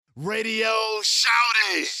Radio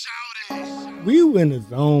Shouty. We were in the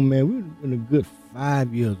zone, man. We were in a good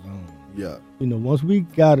 5 year zone. Yeah. Once we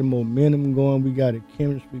got the momentum going, we got the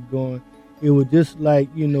chemistry going. It was just like,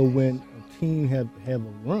 when a team have a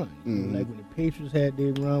run. Like when the Patriots had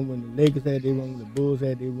their run, when the Lakers had their run, when the Bulls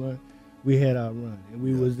had their run, we had our run. And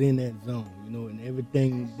we was in that zone, and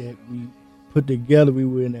everything that we put together, we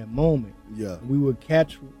were in that moment. Yeah. We were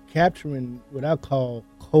capturing what I call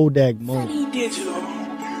Kodak moment.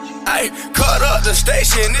 I cut up the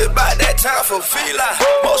station, it's about that time for Fila.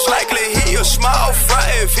 Most likely he a small fry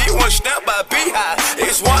if he was stamped by Beehive.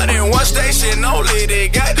 It's one in one station only, they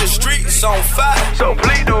got the streets on fire. So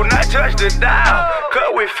please do not touch the dial,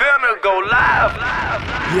 cause we finna go live.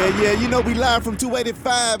 Yeah, we live from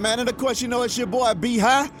 285, man. And of course, it's your boy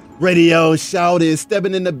B.High. Radio Shouty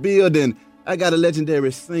stepping in the building. I got a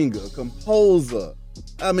legendary singer, composer,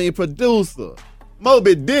 producer.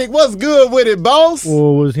 B.Dick, what's good with it, boss?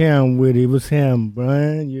 Oh, it was him with it. It was him,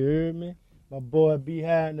 Brian. You heard me? My boy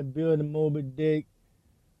B.High in the building, B.Dick.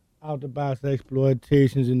 Out the box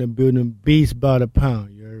exploitations in the building, beats by the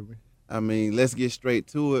pound. You heard me? Let's get straight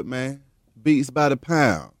to it, man. Beats by the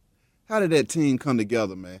pound. How did that team come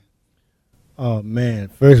together, man? Oh, man.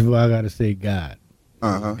 First of all, I got to say God.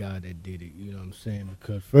 Uh-huh. God that did it, you know what I'm saying?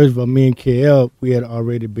 Because first of all, me and KL, we had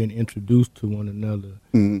already been introduced to one another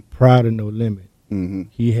prior to No Limit. Mm-hmm.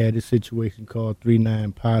 He had a situation called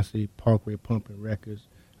 3-9 Posse, Parkway Pumping Records,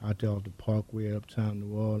 out there off the Parkway, uptown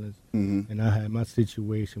New Orleans. Mm-hmm. And I had my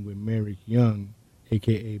situation with Merrick Young,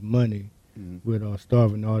 a.k.a. Money, with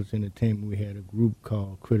Starving Artists Entertainment. We had a group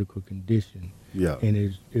called Critical Condition. Yeah. And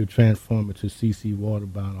it transformed into CC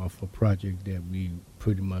Waterbound off a project that we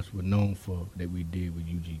pretty much were known for, that we did with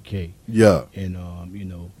UGK. Yeah. And,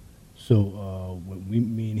 so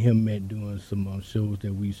when me and him met doing some shows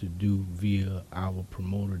that we used to do via our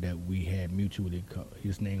promoter that we had mutually,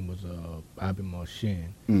 his name was Bobby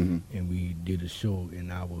Marchand, and we did a show in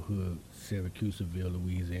our hood, Syracuseville,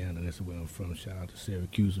 Louisiana. That's where I'm from. Shout out to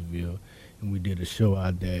Syracuseville. And we did a show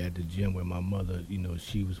out there at the gym where my mother,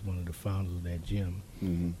 she was one of the founders of that gym.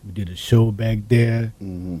 We did a show back there.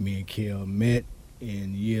 Me and Kel met,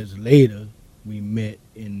 and years later, we met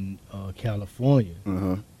in California.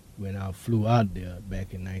 When I flew out there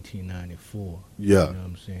back in 1994. Yeah. You know what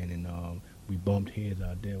I'm saying? And we bumped heads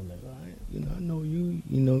out there. We're like, all right, I know you,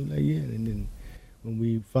 yeah. And then when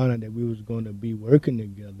we found out that we was going to be working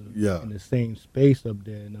together in the same space up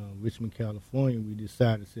there in Richmond, California, we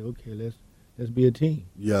decided to say, okay, let's be a team.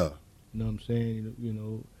 Yeah. You know what I'm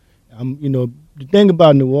saying? The thing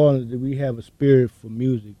about New Orleans is that we have a spirit for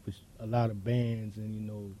music, which a lot of bands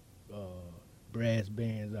and, brass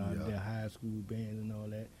bands out there, high school bands and all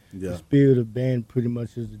that. Yeah. The spirit of band pretty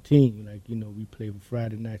much is the team. Like, we play for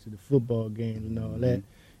Friday nights at the football games and all that.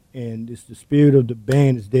 And it's the spirit of the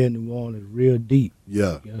band is there in New Orleans real deep.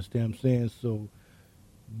 Yeah. You understand what I'm saying? So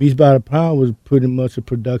Beats by the Pound was pretty much a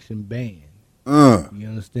production band. You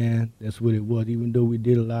understand? That's what it was. Even though we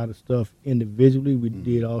did a lot of stuff individually, we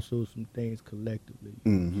did also some things collectively.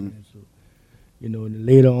 You know what I'm saying? So, and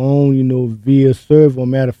later on, via Servon.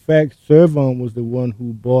 Matter of fact, Servon was the one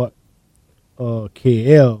who bought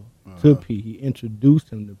KL to P. He introduced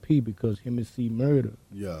him to P because him and C Murder,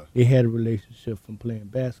 they had a relationship from playing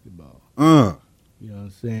basketball. You know what I'm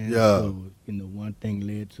saying? Yeah. So, one thing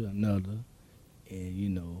led to another.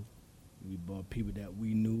 And, we bought people that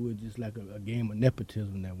we knew. It was just like a game of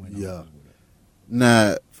nepotism that went on. Yeah.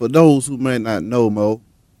 Now, for those who may not know, Mo,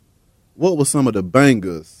 what were some of the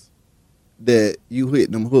bangers that you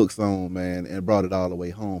hit them hooks on, man, and brought it all the way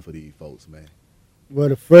home for these folks, man? Well,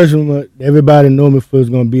 the first one, everybody know me for is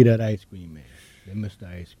going to be that Ice Cream Man. That Mr.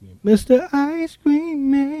 Ice Cream. Mr. Ice Cream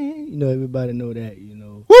Man. Everybody know that,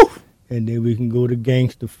 Woo! And then we can go to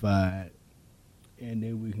Gangstafied. And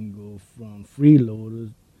then we can go from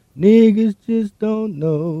Freeloaders. Niggas just don't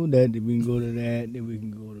know that. Then we can go to that. Then we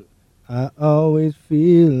can go to I Always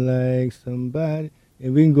Feel Like Somebody.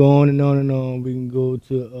 And we can go on and on and on. We can go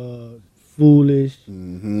to Foolish.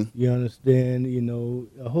 You understand?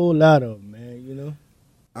 A whole lot of them, man,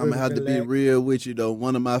 I'm going to have to be real with you, though.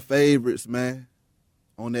 One of my favorites, man,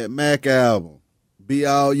 on that Mac album, Be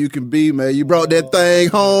All You Can Be, man. You brought that thing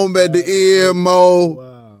home at the end, Mo.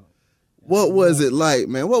 Wow. What was it like,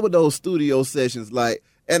 man? What were those studio sessions like?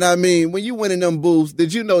 And when you went in them booths,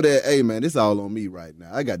 did you know that, hey, man, this all on me right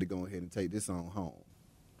now. I got to go ahead and take this on home.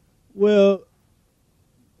 Well,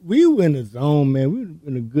 we were in the zone, man. We were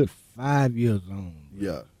in a good 5 year zone.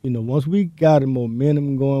 Yeah. Once we got the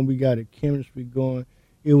momentum going, we got the chemistry going,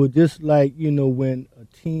 it was just like, when a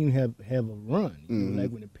team have a run.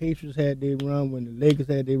 Like when the Patriots had their run, when the Lakers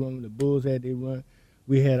had their run, when the Bulls had their run,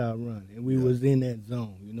 we had our run, and we was in that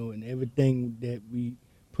zone, you know, and everything that we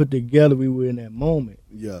put together, we were in that moment.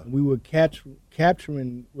 Yeah. And we were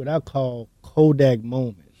capturing what I call Kodak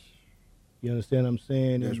moments. You understand what I'm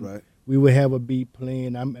saying? That's and right. We would have a beat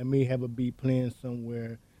playing. I may have a beat playing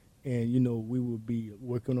somewhere, and, you know, we would be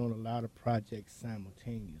working on a lot of projects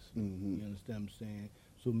simultaneously. Mm-hmm. You understand what I'm saying?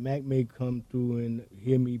 So Mac may come through and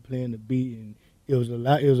hear me playing the beat, and it was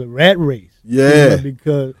a rat race. Yeah. You know,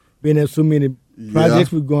 because being there so many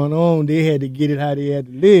projects were going on, they had to get it how they had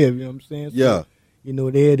to live. You know what I'm saying? So, Yeah. you know,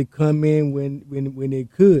 they had to come in when they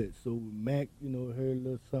could. So Mac, you know, heard a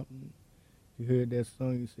little something. He heard that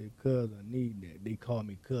song. He said, "Cuz, I need that." They call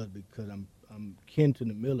me Cuz because I'm kin to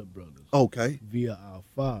the Miller brothers. Okay. Via our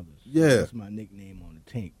fathers. Yeah. So that's my nickname on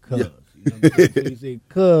the tank, Cuz. You know what I'm saying? So he said,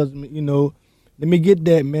 "Cuz, you know, let me get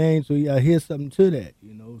that, man." So I hear something to that,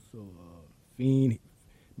 you know. So Fiend.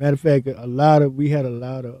 Matter of fact, we had a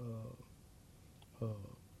lot of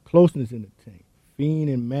closeness in the tank. Fiend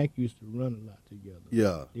and Mac used to run a lot together.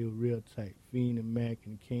 Yeah. They were real tight. Fiend and Mac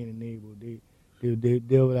and Kane and Abel, they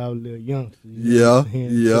were our little youngsters. You know what I'm saying?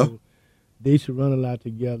 Yeah. So they used to run a lot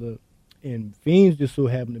together. And Fiends just so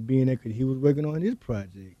happened to be in there because he was working on his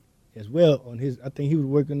project as well. I think he was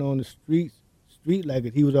working on the street like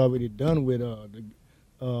it. He was already done with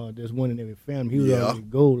There's One in Every Family. He was already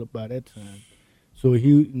gold by that time. So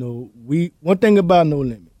one thing about No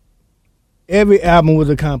Limit, every album was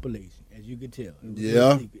a compilation, as you could tell.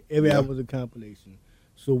 Yeah. Every album was a compilation.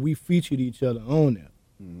 So we featured each other on that.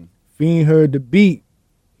 Mm-hmm. Fiend heard the beat.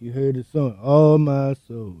 He heard the song, "All My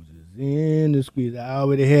Soldiers in the Streets." I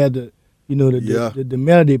already had the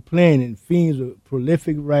melody playing, and Fiend's a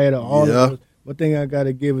prolific writer. All of us. One thing I got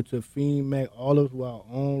to give it to Fiend, Mac, all of us were our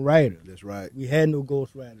own writers. That's right. We had no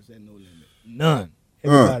ghostwriters at No Limit. None.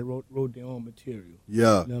 Everybody wrote their own material.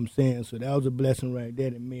 Yeah. You know what I'm saying? So that was a blessing right there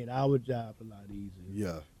that made our job a lot easier.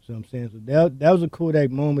 Yeah. So I'm saying, so that was a Kodak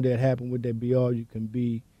moment that happened with that Be All You Can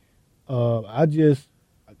Be.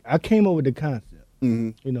 I came up with the concept.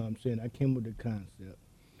 Mm-hmm. You know what I'm saying? I came up with the concept.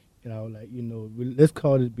 And I was like, you know, let's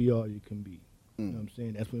call this Be All You Can Be. You know what I'm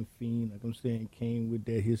saying? That's when Fiend, like I'm saying, came with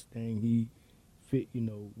that his thing. He fit, you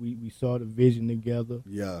know, we saw the vision together.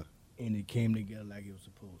 Yeah. And it came together like it was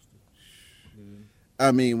supposed to. Yeah.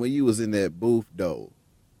 I mean, when you was in that booth, though,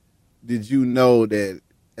 did you know that,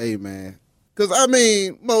 hey, man, because, I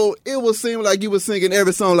mean, Mo, it would seem like you were singing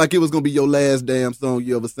every song like it was going to be your last damn song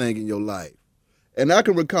you ever sang in your life. And I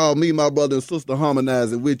can recall me, my brother, and sister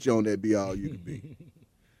harmonizing with you on that Be All You Can Be.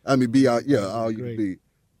 I mean, All You Can Be.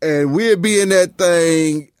 And we'd be in that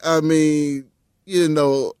thing, I mean, you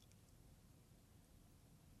know,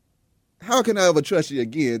 how can I ever trust you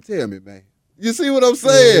again? Tell me, man. You see what I'm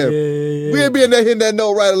saying? Yeah. We'd be in there hitting that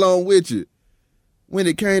note right along with you. When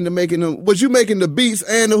it came to making them, was you making the beats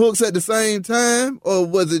and the hooks at the same time? Or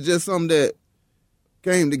was it just something that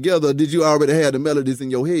came together? Or did you already have the melodies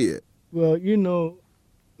in your head? Well, you know,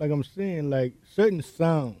 like I'm saying, like certain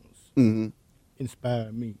sounds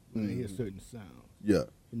inspire me when I hear certain sounds. Yeah.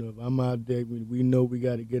 You know, if I'm out there, we know we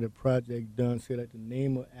got to get a project done. Say like the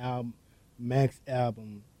name of album, Mac's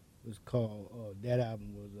album was called, that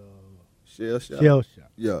album was Shell Shock. Shell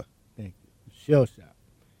Shock. Yeah. Thank you. Shell Shock.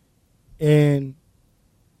 And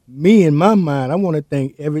me, in my mind, I want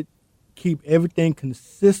to keep everything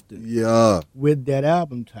consistent with that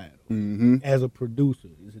album title as a producer.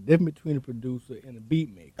 There's a difference between a producer and a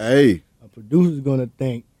beat maker. Hey. A producer's going to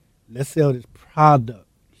think, let's sell this product.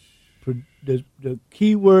 The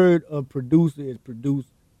key word of producer is produce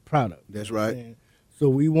product. That's right. So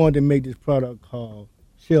we wanted to make this product called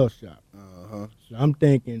Shell Shock. So I'm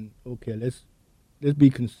thinking, okay, let's be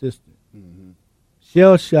consistent.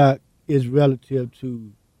 Shell Shock is relative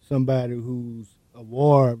to somebody who's a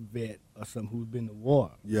war vet or something who's been to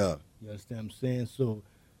war. Yeah. You understand what I'm saying? So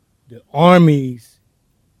the Army's,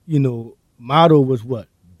 you know, motto was what?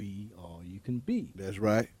 Be all you can be. That's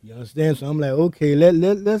right. You understand? So I'm like, okay,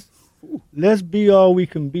 let's be all we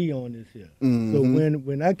can be on this here. So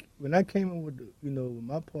when I came up with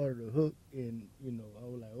my part of the hook, and I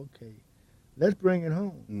was like, okay, let's bring it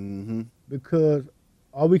home because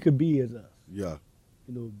all we could be is us. Yeah.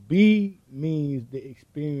 Be means the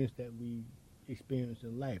experience that we experience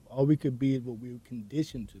in life. All we could be is what we were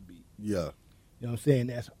conditioned to be. Yeah. You know what I'm saying?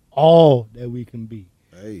 That's all that we can be.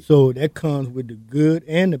 Hey. So that comes with the good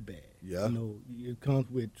and the bad. Yeah. It comes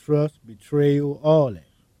with trust, betrayal, all that.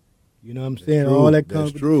 You know what I'm saying? True. All that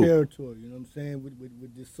comes That's with true. the territory. You know what I'm saying?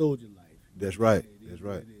 With this soldier life. That's right. That's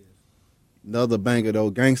right. Another banger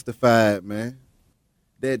though, Gangstafied, man.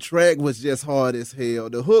 That track was just hard as hell.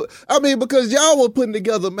 The hook, I mean, because y'all were putting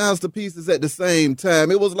together masterpieces at the same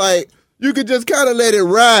time. It was like you could just kind of let it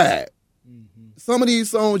ride. some of these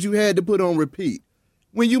songs you had to put on repeat.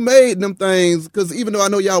 When you made them things, because even though I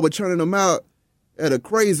know y'all were churning them out at a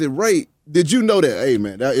crazy rate, did you know that, hey,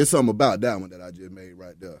 man, that is something about that one that I just made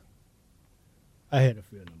right there? I had a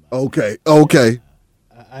feeling about Okay, okay.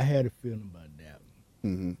 I had a feeling about that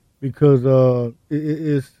one. Mm-hmm. Because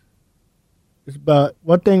it's about,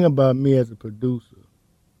 one thing about me as a producer,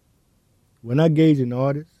 when I gauge an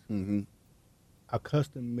artist, Mm-hmm. I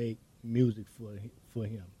custom make music for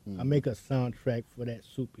him. Mm-hmm. I make a soundtrack for that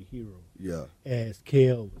superhero. Yeah. As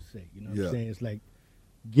Kel would say, you know what Yeah. I'm saying? It's like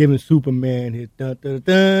giving Superman his dun dun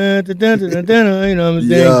dun dun dun dun dun, you know what I'm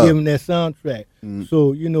saying? Yeah. Giving that soundtrack. Mm-hmm.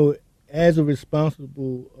 So, you know, as a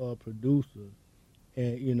responsible producer,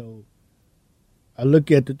 and, you know, I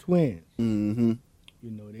look at the twins. Mm-hmm.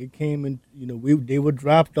 You know, they came in, you know, they were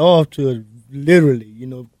dropped off to us, literally. You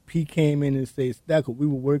know, P came in and said, Stacker, we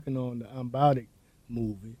were working on the Unbothered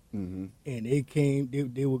movie. Mm-hmm. And they came,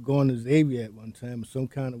 they were going to Xavier at one time. Some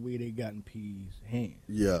kind of way they got in P's hands.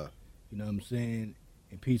 Yeah. You know what I'm saying?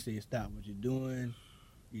 And P said, stop what you're doing.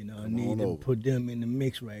 You know, I Come need on to over. put them in the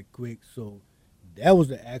mix right quick. So that was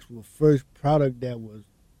the actual first product that was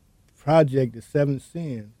Project the Seventh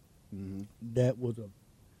Sin. Mm-hmm. That was a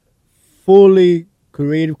fully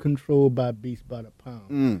creative control by Beast by the Pound.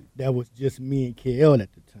 Mm. That was just me and KL at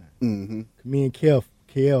the time. Mm-hmm. Me and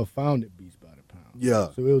KL founded Beast by the Pound. Yeah.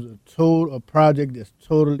 So it was a project that's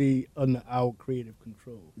totally under our creative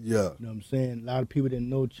control. Yeah. You know what I'm saying? A lot of people didn't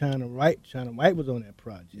know China White. China White was on that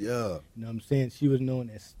project. Yeah. You know what I'm saying? She was known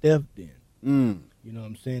as Steph then. Mm. You know what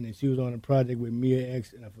I'm saying? And she was on a project with Mia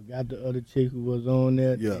X, and I forgot the other chick who was on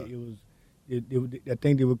there. Yeah. I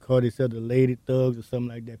think they would call themselves the Lady Thugs or something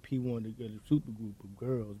like that. P wanted to get a super group of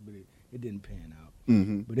girls, but it didn't pan out.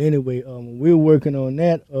 Mm-hmm. But anyway, when we were working on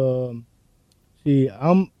that,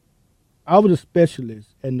 I was a specialist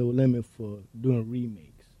at No Limit for doing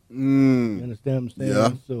remakes. Mm. You understand what I'm saying?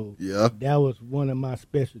 Yeah. So Yeah. that was one of my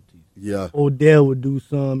specialties. Yeah. Odell would do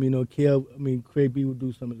some, you know, Craig B would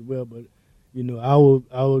do some as well, but you know, I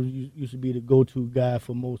used to be the go-to guy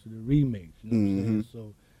for most of the remakes. You know what I'm saying?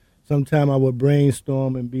 So sometimes I would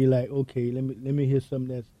brainstorm and be like, okay, let me hear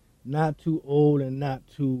something that's not too old and not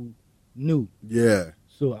too new. Yeah.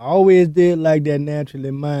 So I always did like that Natural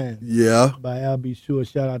in Mind Yeah. by Al B. Sure.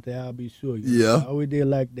 Shout out to Al B. Sure. You know? Yeah. I always did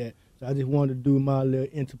like that. So I just wanted to do my little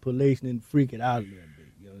interpolation and freak it out a little bit.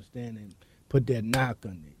 You understand? And put that knock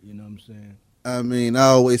on it. You know what I'm saying? I mean, I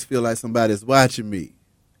always feel like somebody's watching me.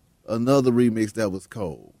 Another remix that was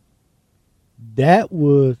cold. That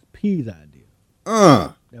was P's idea.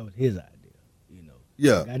 That was his idea. You know.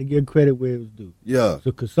 Yeah. Got to give credit where it was due. Yeah.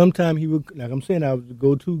 So, because sometimes he would, like I'm saying, I was the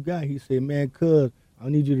go-to guy. He said, man, cuz, I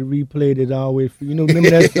need you to replay this always. You know,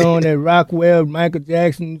 remember that song that Rockwell, Michael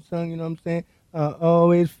Jackson sung, you know what I'm saying? I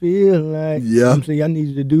always feel like. Yeah. You know what I'm saying, I need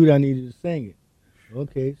you to do that. I need you to sing it.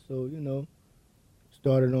 Okay, so, you know,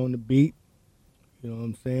 started on the beat. You know what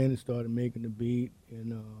I'm saying? And started making the beat.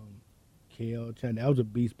 And KL China, that was a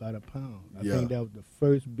Beast by the Pound. I think that was the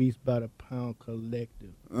first Beast by the Pound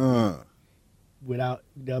collective. Without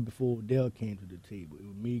that before Odell came to the table. It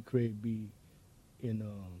was me, Craig B, and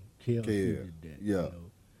KL did that. Yeah. You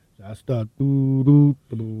know? So I started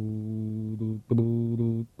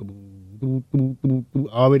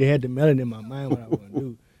I already had the melody in my mind what I was gonna do.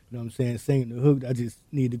 You know what I'm saying? Singing the hook, I just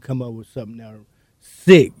need to come up with something that was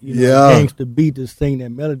sick, you know, gangsta beat to sing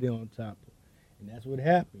that melody on top of. And that's what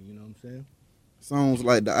happened, you know what I'm saying? Songs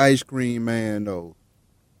like the Ice Cream Man, though,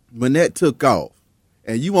 when that took off,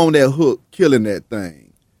 and you on that hook killing that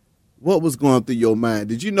thing, what was going through your mind?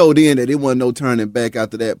 Did you know then that it wasn't no turning back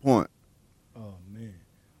after that point? Oh, man.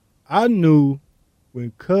 I knew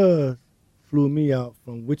when Cuz flew me out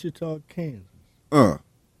from Wichita, Kansas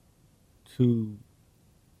to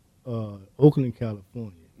Oakland,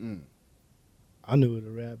 California. I knew it was a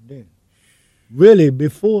rap then. Really,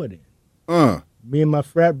 before then. Me and my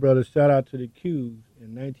frat brothers, shout out to the Qs,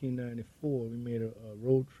 in 1994, we made a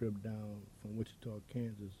road trip down from Wichita,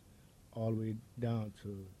 Kansas, all the way down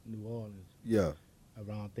to New Orleans. Yeah.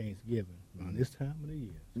 Around Thanksgiving, around this time of the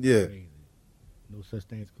year. It's Yeah. crazy. No such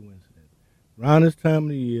thing as coincidence. Around this time of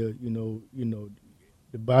the year, you know,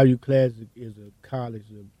 the Bayou Classic is a college,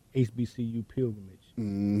 of HBCU pilgrimage.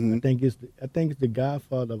 Mm-hmm. I think it's the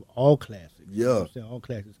godfather of all classics. Yeah. You know what I'm saying? All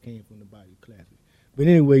classics came from the Bayou Classic. But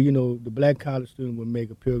anyway, you know, the black college student would make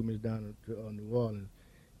a pilgrimage down to New Orleans,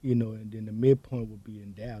 you know, and then the midpoint would be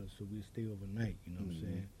in Dallas, so we'd stay overnight, you know what I'm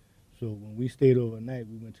saying? So when we stayed overnight,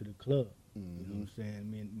 we went to the club, you know what I'm saying?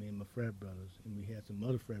 Me and my frat brothers, and we had some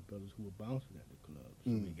other frat brothers who were bouncing at the club,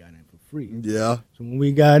 so we got in for free. Yeah. So when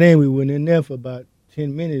we got in, we went in there for about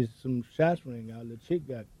 10 minutes, some shots rang out, the chick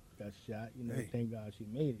got got shot. You know, Hey. thank God she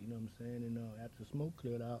made it. You know what I'm saying? And after smoke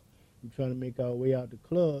cleared out, we trying to make our way out the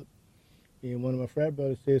club, and one of my frat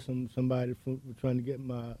brothers said somebody was trying to get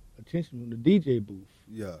my attention from the DJ booth.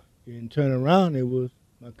 Yeah. And turn around, it was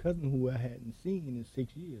my cousin who I hadn't seen in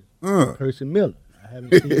 6 years, Percy Miller. I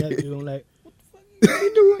haven't seen that dude. I'm like, what the fuck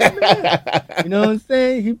you doing over there? You know what I'm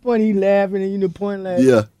saying? He laughing, and pointing like,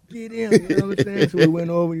 Yeah. get him. You know what I'm saying? So we went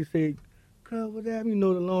over and he said, cuz, what's happening? You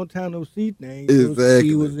know, the long time no see thing. You know, Exactly.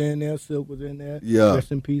 C was in there, Silk was in there. Yeah.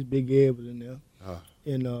 Rest in peace, Big Ed was in there.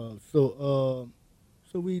 And so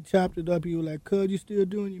we chopped it up. He was like, cuz, you still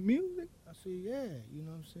doing your music? I said, yeah. You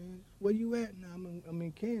know what I'm saying? Where you at now? I'm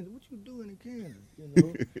in Kansas. What you doing in Kansas? You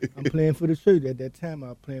know, I'm playing for the church. At that time, I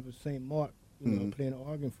was playing for St. Mark. You know, playing the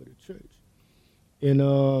organ for the church.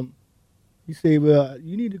 And he said, well,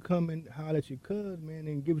 you need to come and holler at your cuz, man,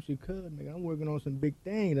 and give us your cuz, man. I'm working on some big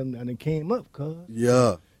things. And it came up, cuz.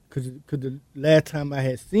 Yeah. Because the last time I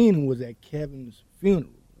had seen him was at Kevin's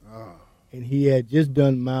funeral. And he had just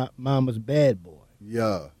done my Mama's Bad Boy.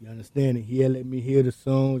 Yeah. You understand? And he had let me hear the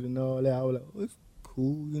songs and all that. I was like, oh, it's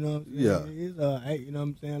cool, you know what I'm saying? Yeah. It's all right, you know what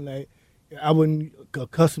I'm saying? Like, I wasn't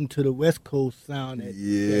accustomed to the West Coast sound that deep,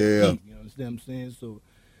 you know what I'm saying?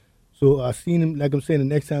 So I seen him, like I'm saying, the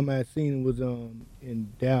next time I had seen him was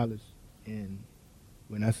in Dallas. And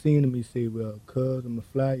when I seen him, he said, well, cuz, I'm going to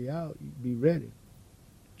fly you out. You be ready.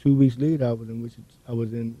 2 weeks later, I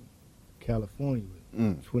was in California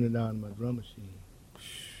with $20 in my drum machine.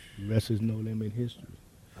 The rest is no limit history.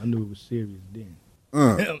 I knew it was serious then.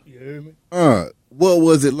 You heard me? What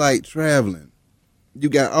was it like traveling? You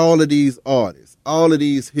got all of these artists, all of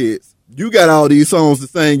these hits. You got all these songs to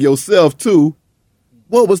sing yourself, too.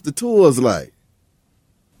 What was the tours like?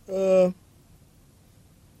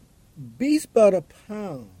 Beats by the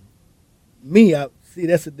pound. Me, see,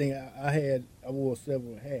 that's the thing. I wore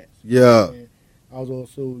several hats. Yeah. And I was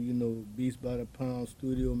also, you know, Beats by the pound,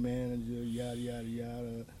 studio manager, yada, yada,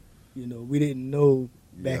 yada. You know, we didn't know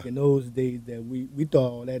back in those days that we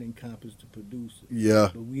thought all that encompassed the producer. Yeah.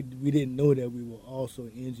 But we didn't know that we were also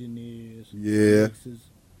engineers, Yeah. mixers,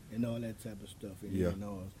 and all that type of stuff. Yeah. And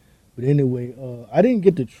all. But anyway, I didn't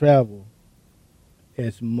get to travel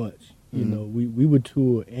as much. You know, we would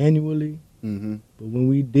tour annually, but when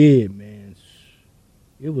we did, man,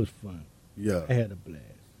 it was fun. Yeah. I had a blast.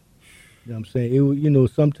 You know what I'm saying? It was, you know,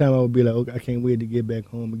 sometimes I would be like, okay, I can't wait to get back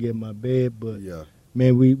home and get in my bed, but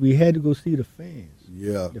man, we had to go see the fans.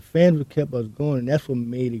 Yeah. The fans would kept us going, and that's what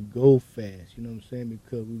made it go fast. You know what I'm saying?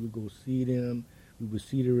 Because we would go see them, we would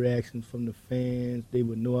see the reactions from the fans. They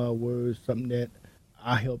would know our words, something that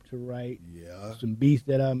I helped to write. Yeah. Some beats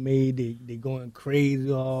that I made, they going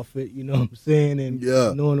crazy off it. You know what I'm saying? And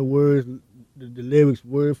Yeah. knowing the words, the lyrics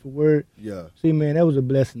word for word. Yeah. See, man, that was a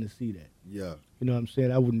blessing to see that. Yeah. You know what I'm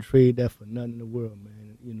saying? I wouldn't trade that for nothing in the world,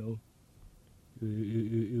 man. You know,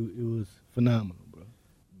 it was phenomenal, bro.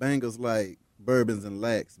 Bangers like Bourbons and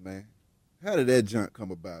Lax, man. How did that junk come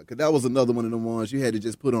about? Because that was another one of the ones you had to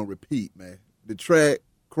just put on repeat, man. The track,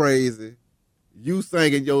 crazy. You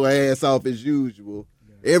singing your ass off as usual.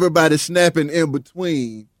 Yeah. Everybody snapping in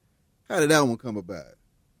between. How did that one come about?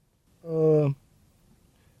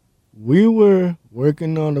 We were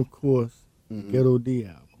working on, of course, the Ghetto D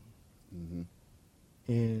album.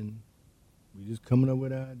 And we just coming up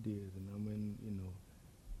with ideas. And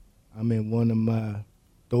I'm in one of my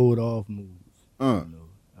throw it off moods. You know,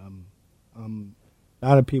 I'm a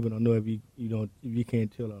lot of people don't know if you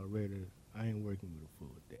can't tell already, I ain't working with a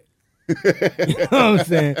full deck. You know what I'm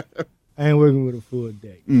saying? I ain't working with a full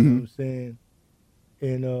deck. You know what I'm saying?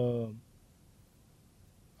 And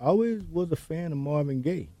I always was a fan of Marvin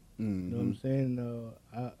Gaye. You know what I'm saying?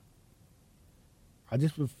 I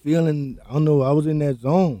just was feeling, I don't know, I was in that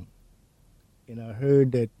zone. And I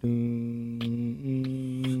heard that.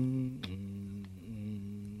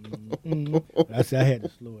 I said I had to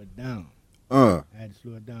slow it down. I had to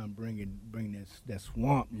slow it down, bring that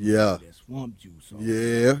swamp. Yeah. That swamp juice on.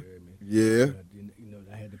 Yeah. Yeah. You know,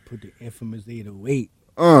 I had to put the infamous 808.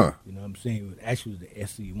 You know what I'm saying? It was the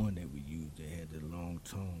SE1 that we used that had the long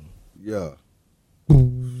tone. Yeah.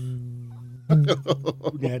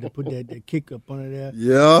 We had to put that kick up under there.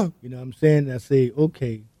 Yeah. You know what I'm saying? And I say,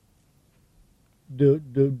 okay.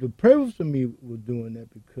 The purpose for me was doing that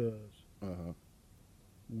because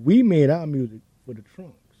we made our music for the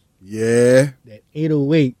trunks. Yeah. That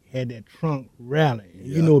 808 had that trunk rally. And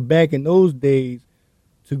you know, back in those days,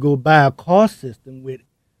 to go buy a car system with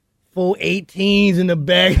 4 18s in the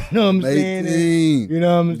back, you know what I'm saying? 18. You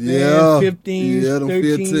know what I'm saying? Yeah. 15, Yeah, them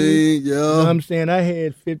 13. 15, You know what yeah. I'm saying? I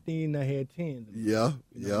had 15, I had 10. Yeah,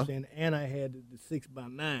 You know what I'm saying? And I had the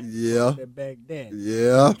 6x9. Yeah. That back then.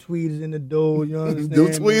 Yeah. Tweeters in the door, you know what I'm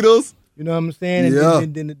saying? Them tweeters. You know what I'm saying? Yeah.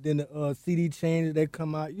 And then the CD changes that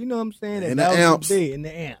come out. You know what I'm saying? And that the was amps. big, and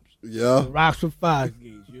the amps. Yeah. The rocks with 5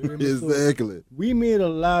 gauge. You hear me? Exactly. So we made a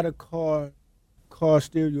lot of car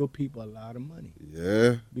stereo people a lot of money.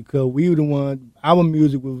 Yeah. Because we were the one, our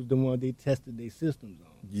music was the one they tested their systems on.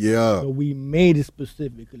 Yeah. So we made it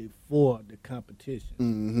specifically for the competition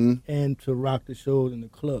Mm-hmm. and to rock the shows in the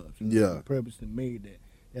clubs. Yeah. We purposely made that.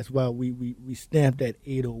 That's why we stamped that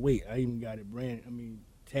 808. I even got it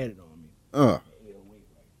tatted on me. 808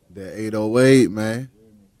 That 808, man.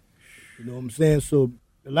 You know what I'm saying? So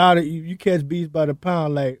a lot of you catch beats by the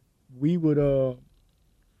pound, like we would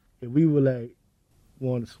if we were like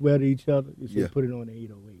want to swear to each other, you should put it on the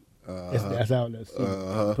 808. That's how let's see.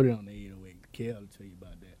 Put it on the 808. Kel will tell you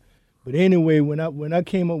about that. But anyway, when I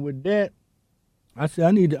came up with that, I said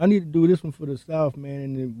I need to do this one for the South, man.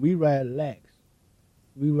 And then we ride lax,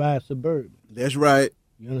 we ride suburban. That's right.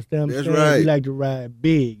 You understand what I'm That's saying? right. We like to ride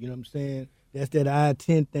big. You know what I'm saying? That's that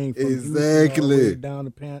I-10 thing from Houston all the Exactly. way down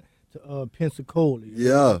to Pensacola. You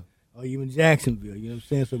know? Yeah. Or even Jacksonville. You know what I'm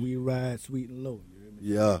saying? So we ride sweet and low. You know what I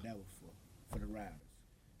mean? Yeah. That was for the riders.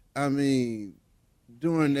 I mean,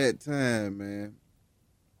 during that time, man,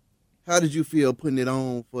 how did you feel putting it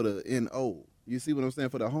on for the NO? You see what I'm saying?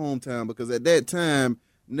 For the hometown, because at that time,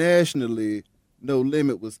 nationally, No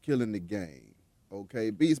Limit was killing the game. Okay,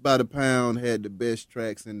 Beats by the Pound had the best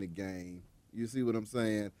tracks in the game. You see what I'm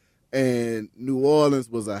saying? And New Orleans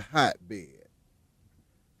was a hotbed.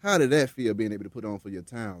 How did that feel being able to put on for your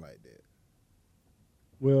town like that?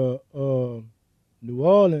 Well, New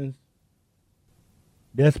Orleans,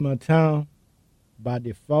 that's my town by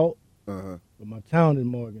default. Uh-huh. But my town is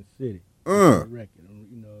Morgan City. Record.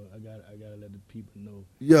 You know, I gotta let the people know.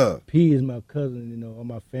 Yeah. P is my cousin. You know, all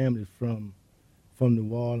my family's from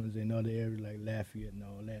New Orleans and other areas like Lafayette and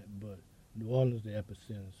all that. But New Orleans is the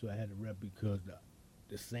epicenter, so I had to rep because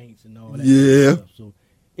the Saints and all that. Yeah. Stuff. So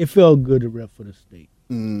it felt good to rep for the state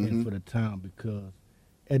Mm-hmm. and for the town because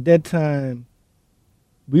at that time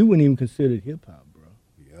we wouldn't even consider it hip hop, bro.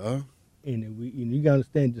 Yeah. And you gotta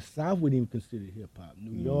understand, the South wouldn't even consider it hip hop.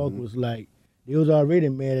 New York was like, they was already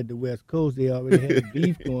mad at the West Coast. They already had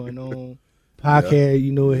beef going on. Pac had,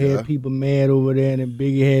 had people mad over there, and then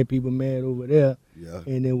Biggie had people mad over there. Yeah.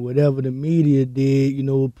 And then whatever the media did,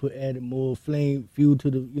 added more fuel to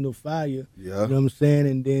the fire. Yeah. You know what I'm saying?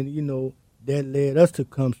 And then, that led us to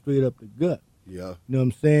come straight up the gut. Yeah. You know what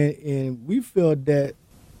I'm saying? And we felt that,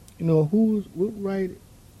 who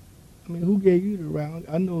gave you the right?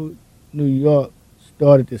 I know New York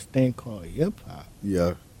started this thing called hip hop.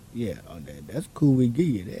 Yeah. Yeah, that's cool. We give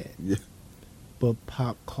you that. Yeah. But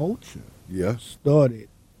pop culture Yeah. started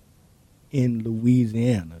in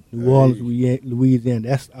Louisiana, New Orleans, Louisiana.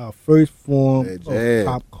 That's our first form of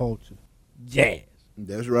pop culture, jazz.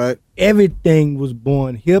 That's right. Everything was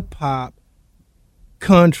born hip hop,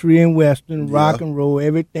 country and western, rock and roll.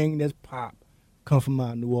 Everything that's pop come from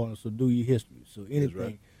out of New Orleans. So do your history. So anything.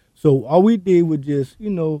 Right. So all we did was just,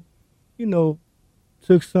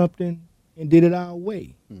 took something and did it our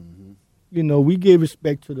way. Mm-hmm. We gave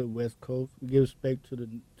respect to the West Coast. We gave respect to the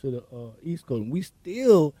East Coast. And we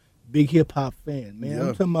still big hip hop fans, man. Yeah.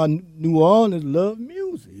 I'm talking about New Orleans love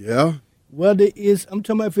music. Yeah. Whether I'm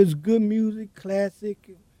talking about if it's good music, classic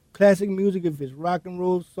music, if it's rock and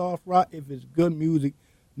roll, soft rock, if it's good music,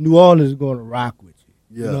 New Orleans is going to rock with you.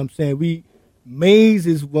 Yeah. You know what I'm saying? Maze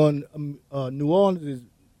is one. New Orleans is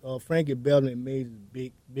Frankie Belton and Maze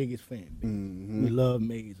is biggest fan. Mm-hmm. We love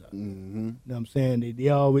Maze. Mm-hmm. You know what I'm saying?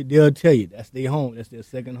 They'll tell you that's their home. That's their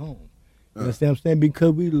second home. You understand what I'm saying?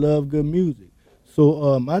 Because we love good music.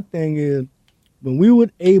 So my thing is, when we were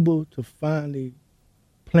able to finally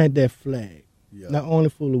plant that flag, not only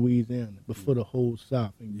for Louisiana, but for the whole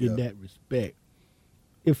South and get that respect,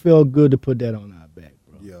 it felt good to put that on our back,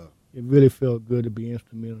 bro. Yeah. It really felt good to be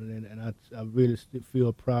instrumental in it, and I really still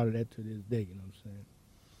feel proud of that to this day, you know what I'm saying?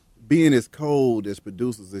 Being as cold as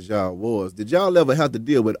producers as y'all was, did y'all ever have to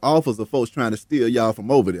deal with offers of folks trying to steal y'all from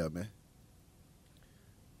over there, man?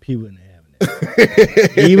 P wasn't having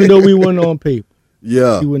that. Even though we weren't on paper,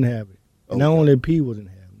 Yeah. P wouldn't have it. Okay. Not only P wasn't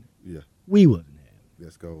having it, Yeah. we wasn't having it.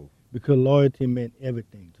 That's cold. Because loyalty meant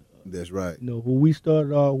everything to us. That's right. Who we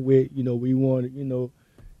started off with, we wanted,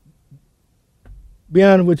 be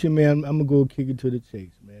honest with you, man, I'm going to go kick it to the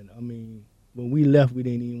chase, man. I mean, when we left, we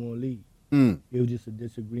didn't even want to leave. It was just a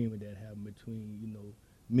disagreement that happened between,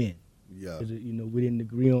 men. Yeah. We didn't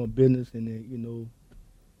agree on business, and then,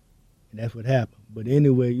 And that's what happened. But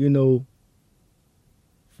anyway, you know,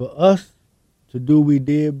 for us to do what we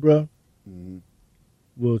did, bruh,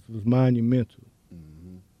 was monumental.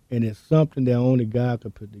 And it's something that only God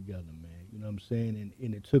could put together, man. You know what I'm saying?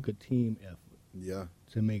 And it took a team effort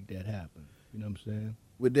to make that happen. You know what I'm saying?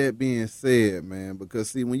 With that being said, man,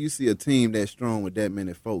 because see, when you see a team that strong with that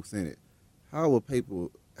many folks in it, how are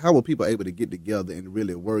people able to get together and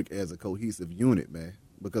really work as a cohesive unit, man?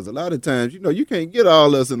 Because a lot of times, you know, you can't get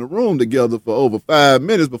all us in a room together for over 5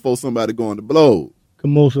 minutes before somebody going to blow.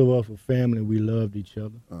 Because most of us were family. We loved each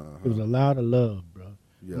other. It was a lot of love, bro.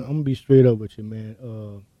 Yeah. I'm going to be straight up with you, man.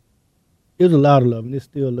 It was a lot of love, and it's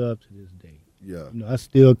still love to this day. Yeah. You know, I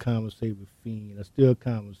still conversate with Fiend. I still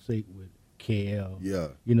conversate with KL. Yeah.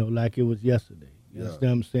 You know, like it was yesterday. You understand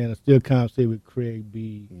what I'm saying? I still conversate with Craig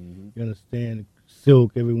B. You understand?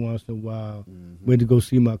 Silk every once in a while. Went to go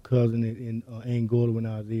see my cousin in Angola when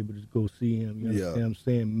I was able to go see him. You understand what I'm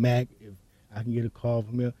saying? Mac, if I can get a call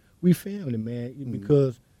from him. We family, man,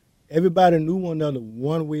 because everybody knew one another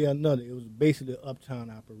one way or another. It was basically an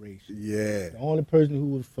uptown operation. Yeah. The only person who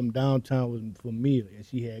was from downtown was Famia, and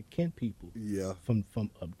she had Kent people from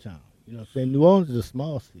uptown. You know what I'm saying? New Orleans is a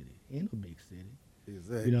small city. Ain't no big city.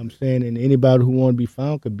 Exactly. You know what I'm saying? And anybody who want to be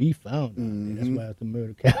found could be found. That's why it's the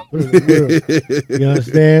murder capital of the world. You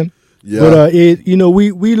understand? Yeah. But, you know,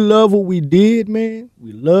 we love what we did, man.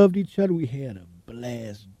 We loved each other. We had a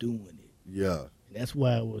blast doing it. Yeah. And that's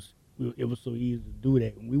why it was so easy to do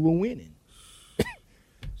that. And we were winning.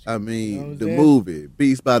 I mean, you know the movie,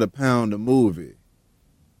 Beats by the Pound, the movie,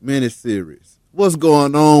 miniseries. What's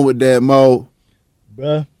going on with that, Mo?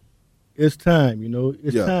 Bruh, it's time, you know.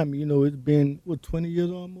 It's time, you know. It's been, 20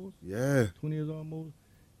 years almost? Yeah. 20 years almost.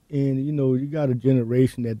 And, you know, you got a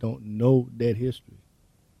generation that don't know that history.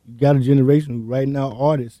 You got a generation who right now,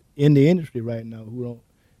 artists in the industry right now, who don't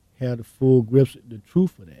have the full grips, the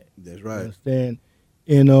truth of that. That's right. You understand?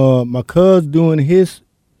 And my cuz doing his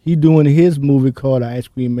movie called Ice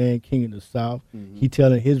Cream Man, King of the South. He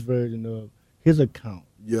telling his version of his account.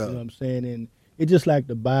 Yeah. You know what I'm saying? And it's just like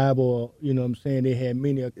the Bible, you know what I'm saying? They had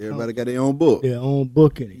many accounts. Everybody got their own book. Their own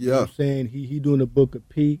book in it. You know what I'm saying? He doing a book of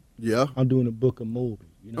Pete. Yeah. I'm doing a book of Moby.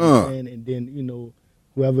 You know what I'm saying? And then, you know,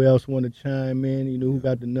 whoever else want to chime in, you know, who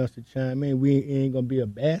got the nuts to chime in, we ain't going to be a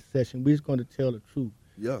bad session. We just going to tell the truth.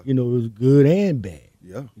 Yeah. You know, it was good and bad.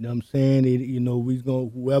 Yeah. You know what I'm saying? You know, we's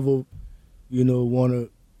going to, whoever, you know, want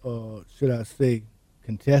to, should I say,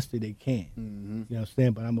 contest it, they can. You know what I'm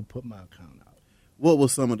saying? But I'm going to put my account out. What were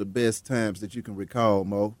some of the best times that you can recall,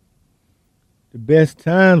 Mo? The best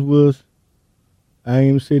times was, I ain't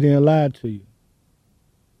even sit there and lie to you,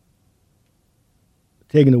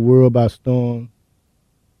 taking the world by storm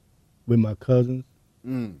with my cousins.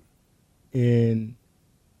 And, you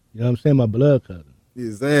know what I'm saying, my blood cousins.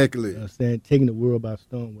 Exactly. You know what I'm saying? Taking the world by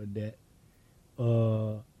storm with that.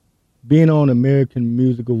 Being on American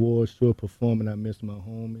Music Awards show performing, I Miss My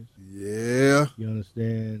Homies. Yeah. You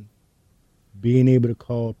understand? Being able to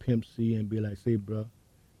call Pimp C and be like, say, bro, I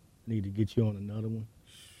need to get you on another one.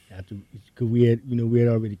 Because we had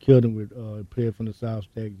already killed him with a player from the South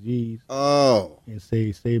Stack G's. Oh. And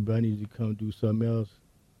say, bro, I need you to come do something else.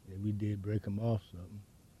 And we did break him off something.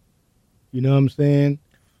 You know what I'm saying?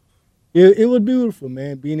 It was beautiful,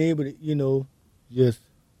 man, being able to, just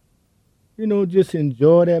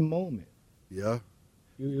enjoy that moment. Yeah.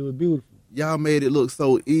 It was beautiful. Y'all made it look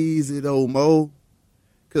so easy, though, Mo.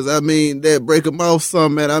 Because, I mean, that Break 'em Off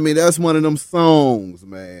song, man, I mean, that's one of them songs,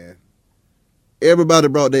 man. Everybody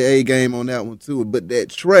brought their A game on that one, too. But that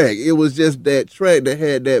track, it was just that track that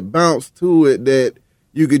had that bounce to it that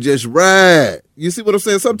you could just ride. You see what I'm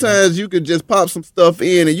saying? Sometimes you could just pop some stuff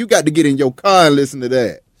in and you got to get in your car and listen to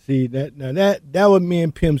that. See, that was me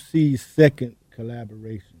and Pimp C's second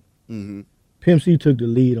collaboration. Pimp C took the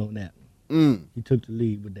lead on that one. He took the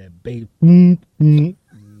lead with that bass.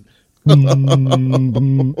 I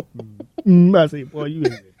say, boy, you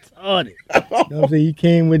is retarded. You know what I'm saying? He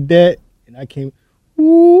came with that, and I came,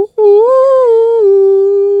 ooh,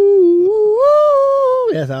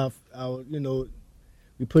 that's how,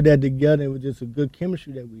 we put that together. It was just a good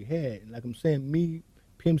chemistry that we had. And like I'm saying, me,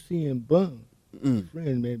 Pimp C, and Bun,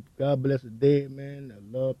 friends, man. God bless the dead, man. I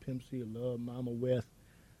love Pimp C. I love Mama West,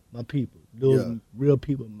 my people. Those real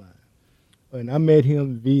people of mine. And I met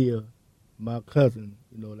him via my cousin,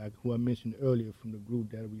 like who I mentioned earlier from the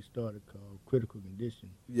group that we started called Critical Condition.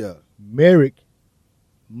 Yeah. Merrick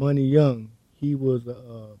Money Young, he was,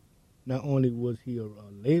 not only was he a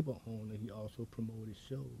label owner, he also promoted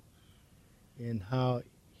shows. And how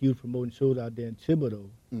he was promoting shows out there in Thibodaux,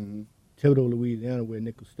 Louisiana, where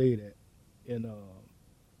Nickel stayed at. And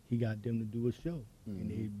he got them to do a show.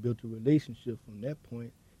 And they built a relationship from that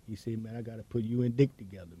point. He said, man, I got to put you and Dick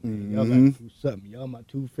together, man. Y'all got to do something. Y'all my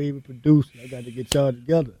 2 favorite producers. I got to get y'all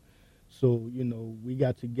together. So, you know, we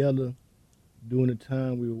got together during the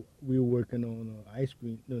time we were working on ice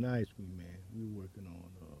cream. No, not ice cream, man. We were working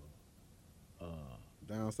on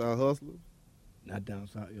Down South Hustlers? not Down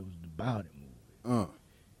South. It was the Bowden movie.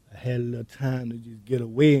 I had a little time to just get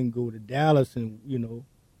away and go to Dallas, and you know,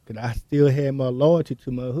 cause I still had my loyalty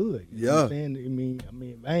to my hood. You know what I'm saying? I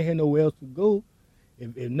mean, I ain't had nowhere else to go.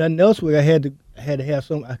 If nothing else, I had to have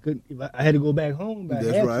something. I had to go back home.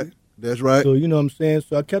 That's right. That's right. So you know what I'm saying.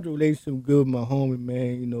 So I kept the relationship good with my homie,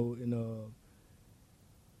 man. You know, and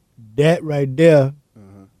that right there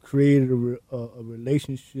created a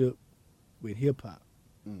relationship with hip hop.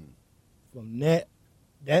 From that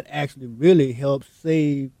actually really helped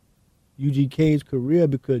save UGK's career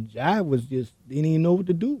because Jai was just didn't even know what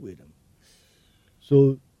to do with him.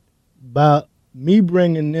 So by me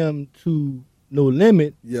bringing them to No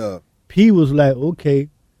Limit, P was like, okay,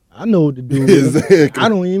 I know what to do with him. I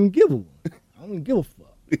don't even give a one. I don't give a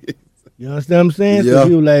fuck. You understand what I'm saying? So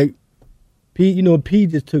he was like, P, you know, P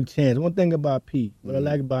just took chances. One thing about P, what I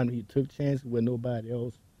like about him, he took chances where nobody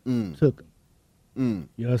else took them.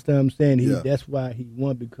 You understand what I'm saying? That's why he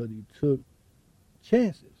won, because he took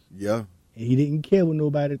chances. Yeah. And he didn't care what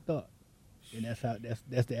nobody thought. And that's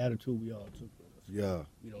the attitude we all took with us. Yeah.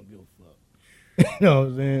 We don't give a fuck. You know what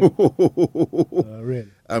I'm saying?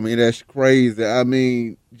 Already. I mean, that's crazy. I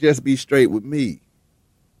mean, just be straight with me.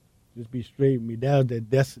 Just be straight with me. That was that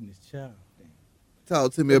Destiny's Child thing.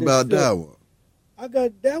 Talk to me about that one.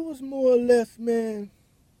 That was more or less, man,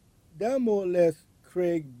 that more or less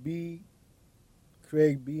Craig B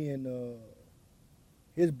and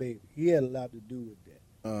his baby. He had a lot to do with that.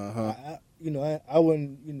 I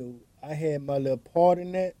wouldn't, you know, I had my little part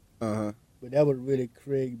in that, but that was really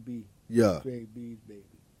Craig B. Yeah. Craig B's baby.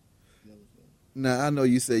 You know what I'm saying? Now, I know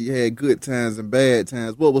you said you had good times and bad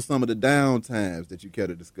times. What were some of the down times that you care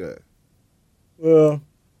to discuss? Well,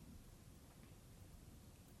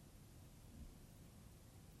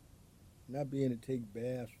 not being to take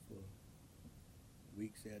baths for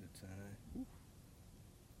weeks at a time.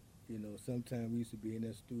 You know, sometimes we used to be in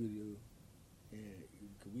that studio, and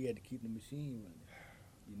we had to keep the machine running.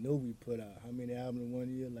 You know, we put out how many albums in 1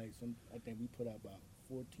 year? I think we put out about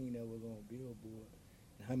 14 that was on Billboard.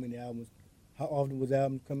 And how often was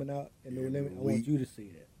albums coming out in No Limit? I want you to say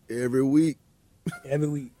that. Every week. Every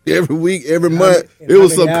week. Every week, every month. It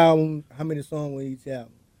was some album. How many songs on each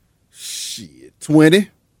album? Shit, 20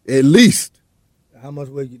 at least. How much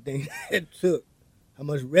work you think it took? How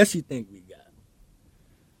much rest you think we got?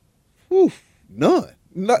 Whew, none.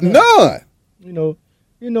 None. You know,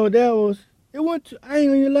 that was, it wasn't, I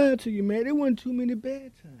ain't gonna lie to you, man. It wasn't too many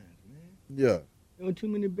bad times, man. Yeah. There wasn't too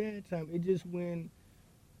many bad times. It just when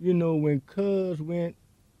Cuz went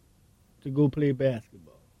to go play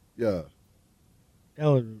basketball. Yeah. That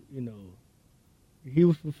was, he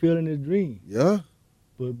was fulfilling his dream. Yeah.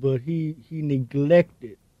 But he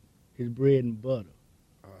neglected his bread and butter.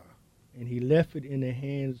 And he left it in the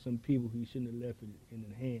hands of some people he shouldn't have left it in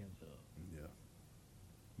the hands of. Yeah.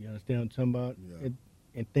 You understand what I'm talking about? Yeah.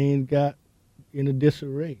 And things got in a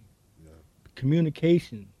disarray. Yeah.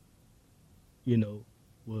 Communication,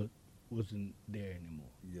 wasn't there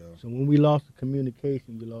anymore. Yeah. So when we lost the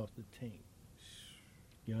communication, we lost the team.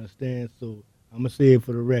 You understand? So I'm gonna say it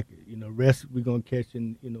for the record. Rest we're gonna catch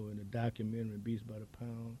in the documentary Beast by the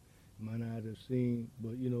Pound. Might not have seen,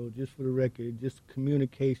 but just for the record, just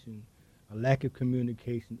communication, a lack of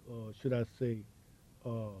communication, or should I say,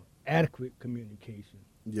 adequate communication.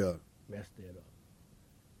 Yeah. Messed that up.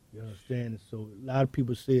 You understand? So a lot of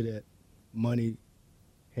people say that money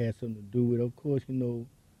had something to do with it. Of course,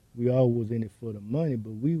 we all was in it for the money,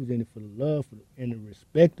 but we was in it for the love and the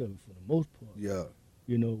respect of it for the most part. Yeah.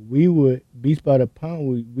 We were Beast by the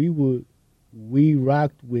Pound. We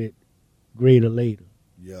rocked with Greater Later.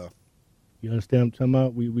 Yeah. You understand what I'm talking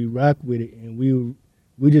about? We rocked with it, and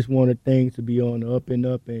we just wanted things to be on the up and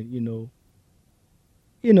up, and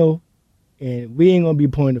and we ain't gonna be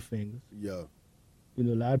pointing fingers. Yeah. A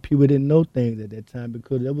lot of people didn't know things at that time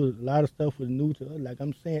because there was a lot of stuff was new to us. Like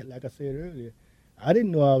I said earlier, I didn't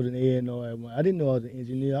know I was an A&R. I didn't know I was an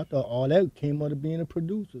engineer. I thought all that came out of being a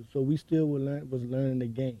producer. So we still was learning the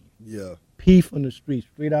game. Yeah. P from the street,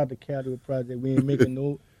 straight out the Category Project. We ain't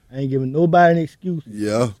making I ain't giving nobody an excuse.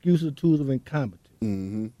 Yeah. Excuses are tools of incompetence.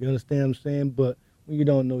 Mm-hmm. You understand what I'm saying? But when you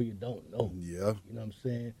don't know, you don't know. Yeah. You know what I'm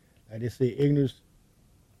saying? Like they say, ignorance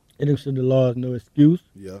of the law is no excuse.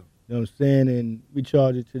 Yeah. You know what I'm saying? And we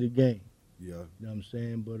charge it to the game. Yeah. You know what I'm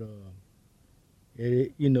saying? But,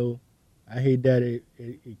 I hate that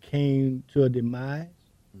it came to a demise.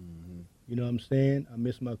 Mm-hmm. You know what I'm saying? I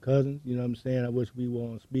miss my cousins. You know what I'm saying? I wish we were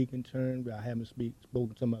on speaking terms, but I haven't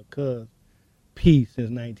spoken to my cuz P since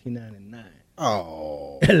 1999.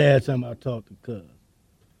 Oh. Last time I talked to cuz.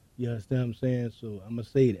 You understand what I'm saying? So I'm going to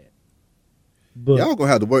say that. But Y'all gonna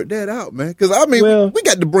have to work that out, man. Because, I mean, well, we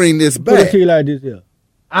got to bring this put it back. to you like this here.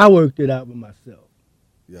 I worked it out with myself.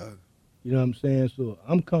 Yeah. You know what I'm saying? So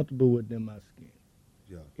I'm comfortable within my skin.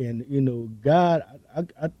 Yeah. And, you know, God,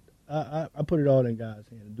 I put it all in God's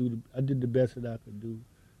hands. I did the best that I could do.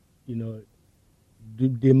 You know,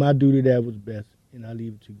 did my duty that was best, and I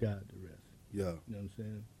leave it to God the rest. Yeah. You know what I'm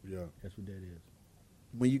saying? Yeah. That's what that is.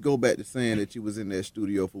 When you go back to saying that you was in that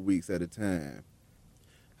studio for weeks at a time,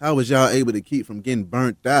 how was y'all able to keep from getting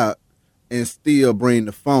burnt out and still bring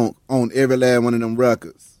the funk on every last one of them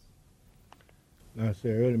records? Like I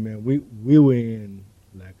said earlier, man, we were in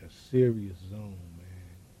like a serious zone, man.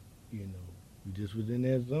 You know, we just was in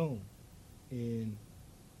that zone, and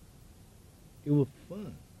it was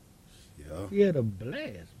fun. Yeah. We had a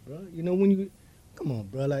blast, bro. You know, come on,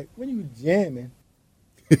 bro, like when you jamming,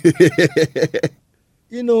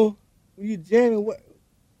 you know, when you jamming, when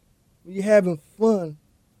you having fun,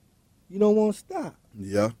 you don't want to stop.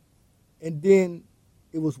 Yeah. And then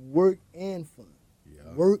it was work and fun.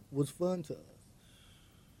 Yeah. Work was fun to us.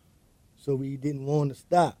 So we didn't want to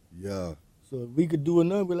stop. Yeah. So if we could do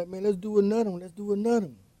another, we're like, man, let's do another one. Let's do another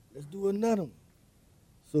one. Let's do another one.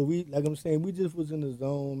 So we, like I'm saying, we just was in the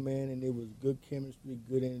zone, man, and it was good chemistry,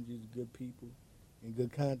 good energies, good people, and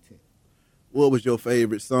good content. What was your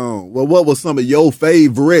favorite song? Well, what was some of your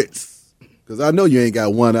favorites? Because I know you ain't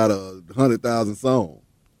got one out of 100,000 songs.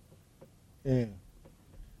 Yeah.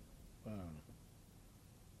 Wow.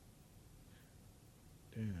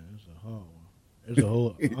 Damn, that's a hard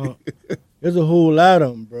one. There's a whole lot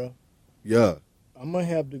of them, bro. Yeah. I'm gonna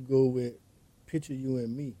have to go with "Picture You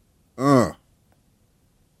and Me"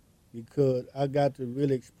 because I got to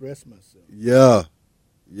really express myself. Yeah.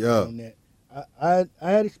 Yeah. On that, I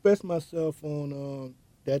had expressed myself on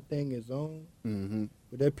That Thing Is On. Mm-hmm.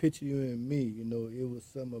 But that "Picture You and Me," you know, it was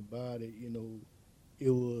something about it. You know, it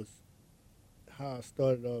was how I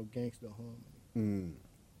started off Gangsta Harmony. Mm.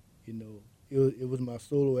 You know, it was my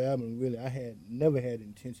solo album. Really, I had never had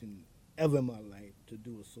intention ever in my life to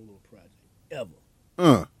do a solo project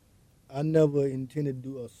ever. I never intended to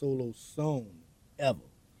do a solo song ever.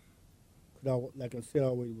 Cause like I said, I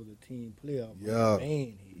always was a team player. I was a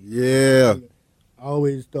band head. Yeah. I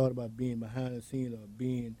always thought about being behind the scenes or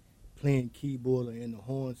playing keyboard or in the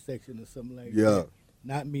horn section or something like that.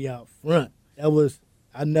 Not me out front.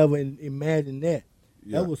 I never imagined that.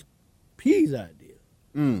 Yeah. That was P's idea.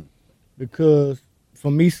 Mm. Because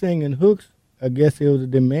for me singing hooks, I guess it was a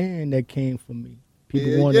demand that came from me.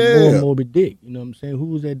 People wanted more and more B.Dick. You know what I'm saying? Who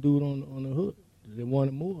was that dude on the hook? They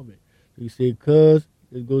wanted more of it. So he said, "Cuz,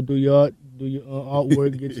 let's go do your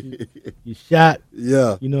artwork, get your shot."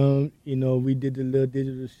 Yeah. You know, we did the little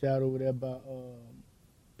digital shot over there by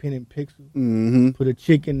Pen and Pixel. Mm-hmm. Put a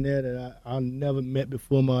chick in there that I never met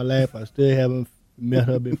before in my life. I still haven't met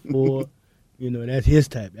her before. You know, that's his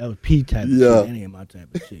type. That was P type of chick. That ain't my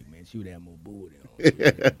type of chick, man. She would have more booty on.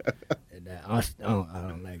 I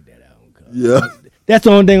don't like that album. Yeah. That's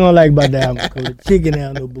the only thing I don't like about that album, because the chicken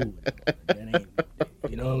have no booty. That ain't,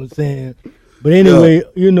 you know what I'm saying? But anyway,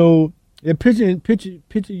 you know, the picture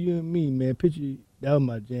You and Me, man. That was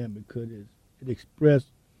my jam because it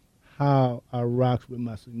expressed how I rocks with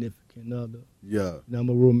my significant other. Yeah. And I'm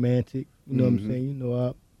a romantic, you know what I'm saying? You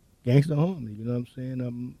know, gangsta homie, you know what I'm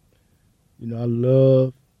saying? I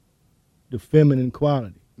love the feminine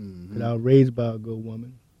quality. Mm-hmm. I was raised by a good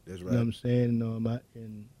woman. That's right. You know what I'm saying?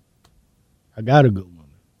 And I got a good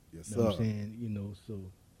woman. Yes, you know what I'm saying? You know,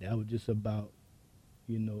 so that was just about,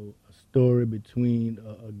 you know, a story between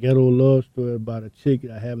a ghetto love story about a chick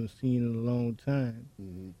that I haven't seen in a long time.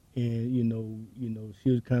 Mm-hmm. And, you know, she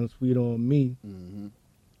was kind of sweet on me. Mm-hmm.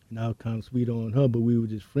 And I was kind of sweet on her, but we were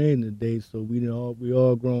just friends today, so we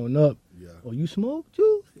all growing up. Yeah. Oh, you smoke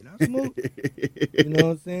too? And I smoke. You know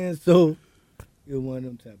what I'm saying? So it was one of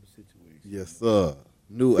them type of situations. Yes, sir.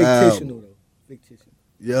 New Fictitional, album. though. Fictitional.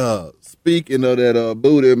 Yeah. Speaking of that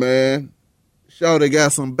booty, man, Shawty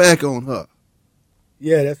got some back on her.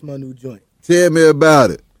 Yeah, that's my new joint. Tell me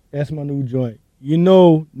about it. That's my new joint. You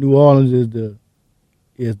know, New Orleans is the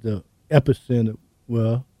epicenter.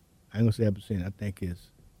 Well, I ain't gonna say epicenter. I think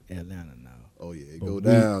it's Atlanta now. Oh yeah, go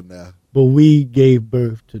down now. But we gave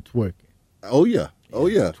birth to twerking. Oh yeah. Oh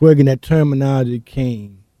yeah. Twerking, that terminology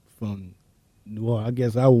came from New Orleans. I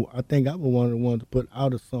guess I think I was one of the ones to put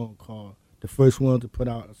out the first one to put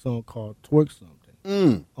out a song called Twerk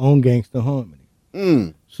Something on Gangsta Harmony.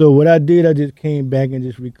 So what I did, I just came back and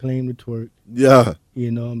just reclaimed the twerk. Yeah.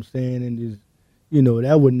 You know what I'm saying? And just,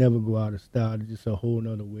 that would never go out of style. It's just a whole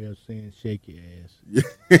nother way of saying shake your ass,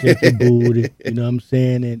 shake your booty. You know what I'm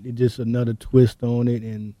saying? And it's just another twist on it,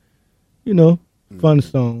 and fun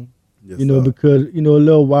song. Yes, Because a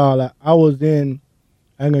little while I was in.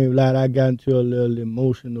 I ain't gonna lie, I got into a little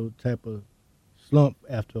emotional type of slump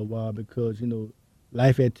after a while because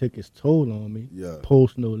life had took its toll on me. Yeah.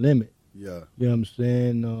 Post No Limit. Yeah. You know what I'm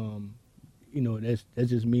saying? That's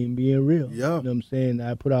just me being real. Yeah. You know what I'm saying?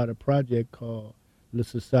 I put out a project called La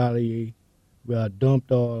Society where I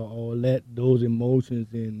dumped all those emotions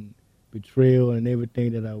and betrayal and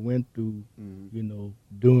everything that I went through,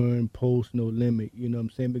 during Post No Limit. You know what I'm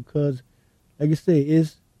saying? Because, like I say,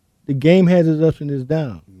 the game has its ups and its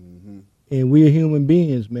downs. Mm-hmm. And we're human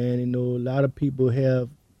beings, man. A lot of people have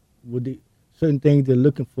certain things they're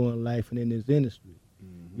looking for in life and in this industry.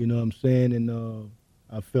 Mm-hmm. You know what I'm saying? And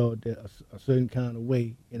I felt that a certain kind of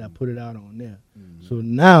way, and I put it out on there. Mm-hmm. So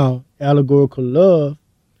now, Allegorical Love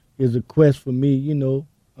is a quest for me.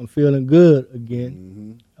 I'm feeling good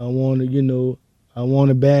again. Mm-hmm. I want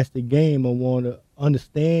to bash the game. I want to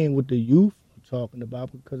understand what the youth are talking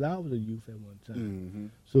about because I was a youth at one time. Mm-hmm.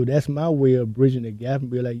 So that's my way of bridging the gap and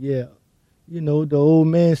be like, yeah, the old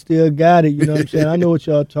man still got it. You know what I'm saying? I know what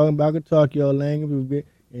y'all talking about. I can talk y'all language.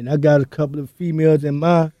 And I got a couple of females in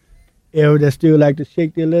my era that still like to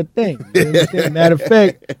shake their little thing. You know what I'm saying? Matter of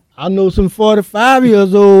fact, I know some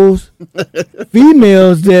 45-year-olds,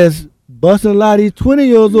 females that's busting a lot of these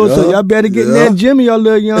 20-year-olds. So y'all better get in that gym, y'all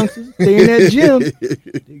little youngsters. Stay in that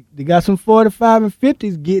gym. They got some 45 and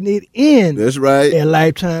 50s getting it in. That's right. At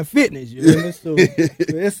Lifetime Fitness. You know what I mean? So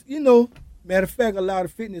that's, matter of fact, a lot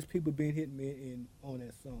of fitness people been hitting me on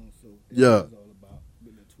that song. So that's what it's all about,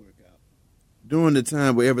 getting the twerk out. During the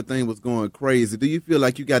time where everything was going crazy, do you feel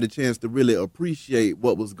like you got a chance to really appreciate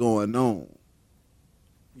what was going on?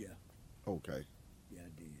 Yeah. Okay. Yeah,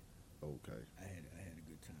 I did. Okay. I had a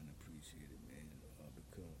good time to appreciate it, man.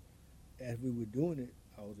 Because as we were doing it,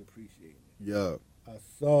 I was appreciating it. Yeah. I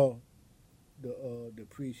saw the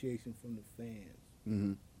appreciation from the fans.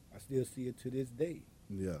 Mm-hmm. I still see it to this day.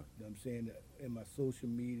 Yeah. You know what I'm saying? In my social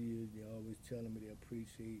media, they're always telling me they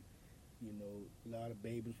appreciate, a lot of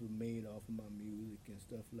babies were made off of my music and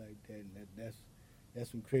stuff like that. And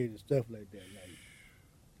that's some creative stuff like that. Like,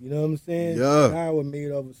 you know what I'm saying? Yeah. God was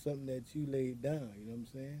made off of something that you laid down. You know what I'm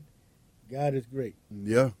saying? God is great.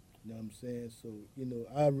 Yeah. You know what I'm saying? So,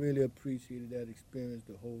 I really appreciated that experience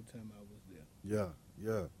the whole time I was there. Yeah.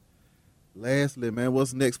 Yeah. Lastly, man,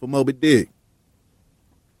 what's next for Moby Dick?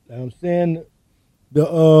 Now I'm saying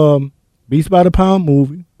the Beast by the Pound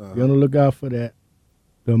movie. Be on the lookout for that.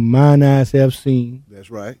 The Mine Eyes Have Seen.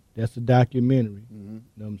 That's right. That's the documentary. Mm-hmm. You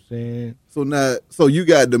know what I'm saying? So you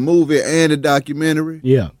got the movie and the documentary?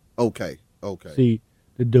 Yeah. Okay. See,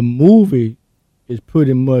 the movie is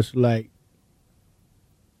pretty much like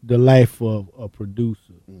the life of a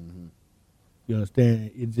producer. Mm-hmm. You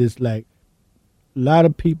understand? It's just like a lot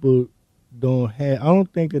of people I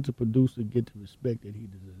don't think that the producer get the respect that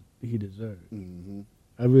he deserves. Mm-hmm.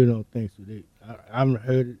 I really don't think so.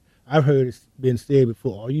 I've heard it been said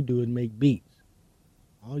before. All you do is make beats.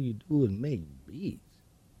 All you do is make beats.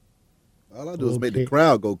 All I do is make the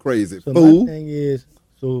crowd go crazy. So fool. my thing is,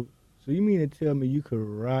 so you mean to tell me you could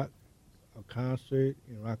rock a concert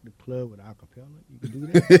and rock the club with acapella? You could do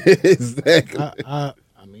that? Exactly.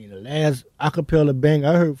 I mean, the last acapella bang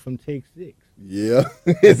I heard from Take Six. Yeah.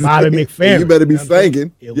 Bobby McFerrin. You better be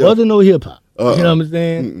singing. It wasn't no hip hop. You know what I'm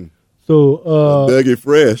saying? Mm-mm. So Dougie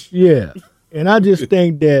Fresh. Yeah. And I just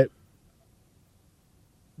think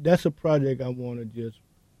that's a project I want to just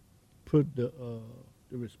put the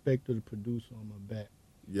respect of the producer on my back.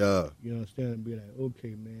 Yeah. You understand? And be like,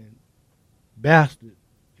 okay, man, bastard,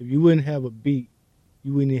 if you wouldn't have a beat,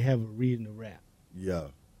 you wouldn't even have a reason to rap. Yeah.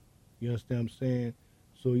 You understand what I'm saying?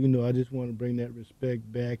 So, I just want to bring that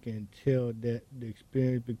respect back and tell that the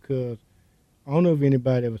experience, because I don't know if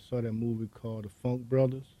anybody ever saw that movie called The Funk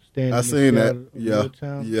Brothers. I seen that. Yeah.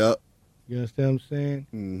 Yeah. You understand what I'm saying?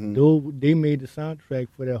 Mm-hmm. They made the soundtrack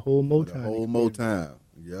for that whole Motown. The whole Motown.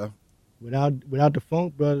 Yeah. Without the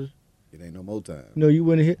Funk Brothers, it ain't no Motown. You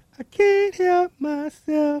wouldn't hear, I can't help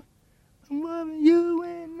myself. I'm loving you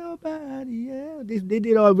and nobody else. They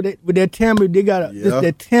did all with that tambourine. They got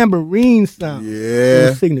that tambourine sound.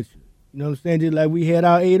 Yeah. Signature. You know what I'm saying? Just like we had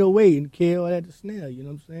our 808 and KO at the snare. You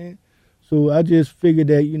know what I'm saying? So I just figured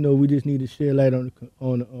that, we just need to shed light on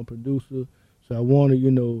producer. So I want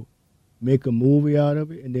to, make a movie out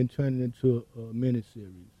of it and then turn it into a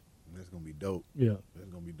miniseries. That's going to be dope. Yeah.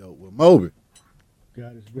 That's going to be dope. Well, Moby.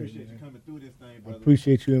 God is great. Appreciate man. you coming through this thing, I brother.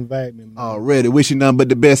 appreciate you inviting me, man. Already. Wish you nothing but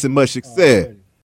the best and much success. Already.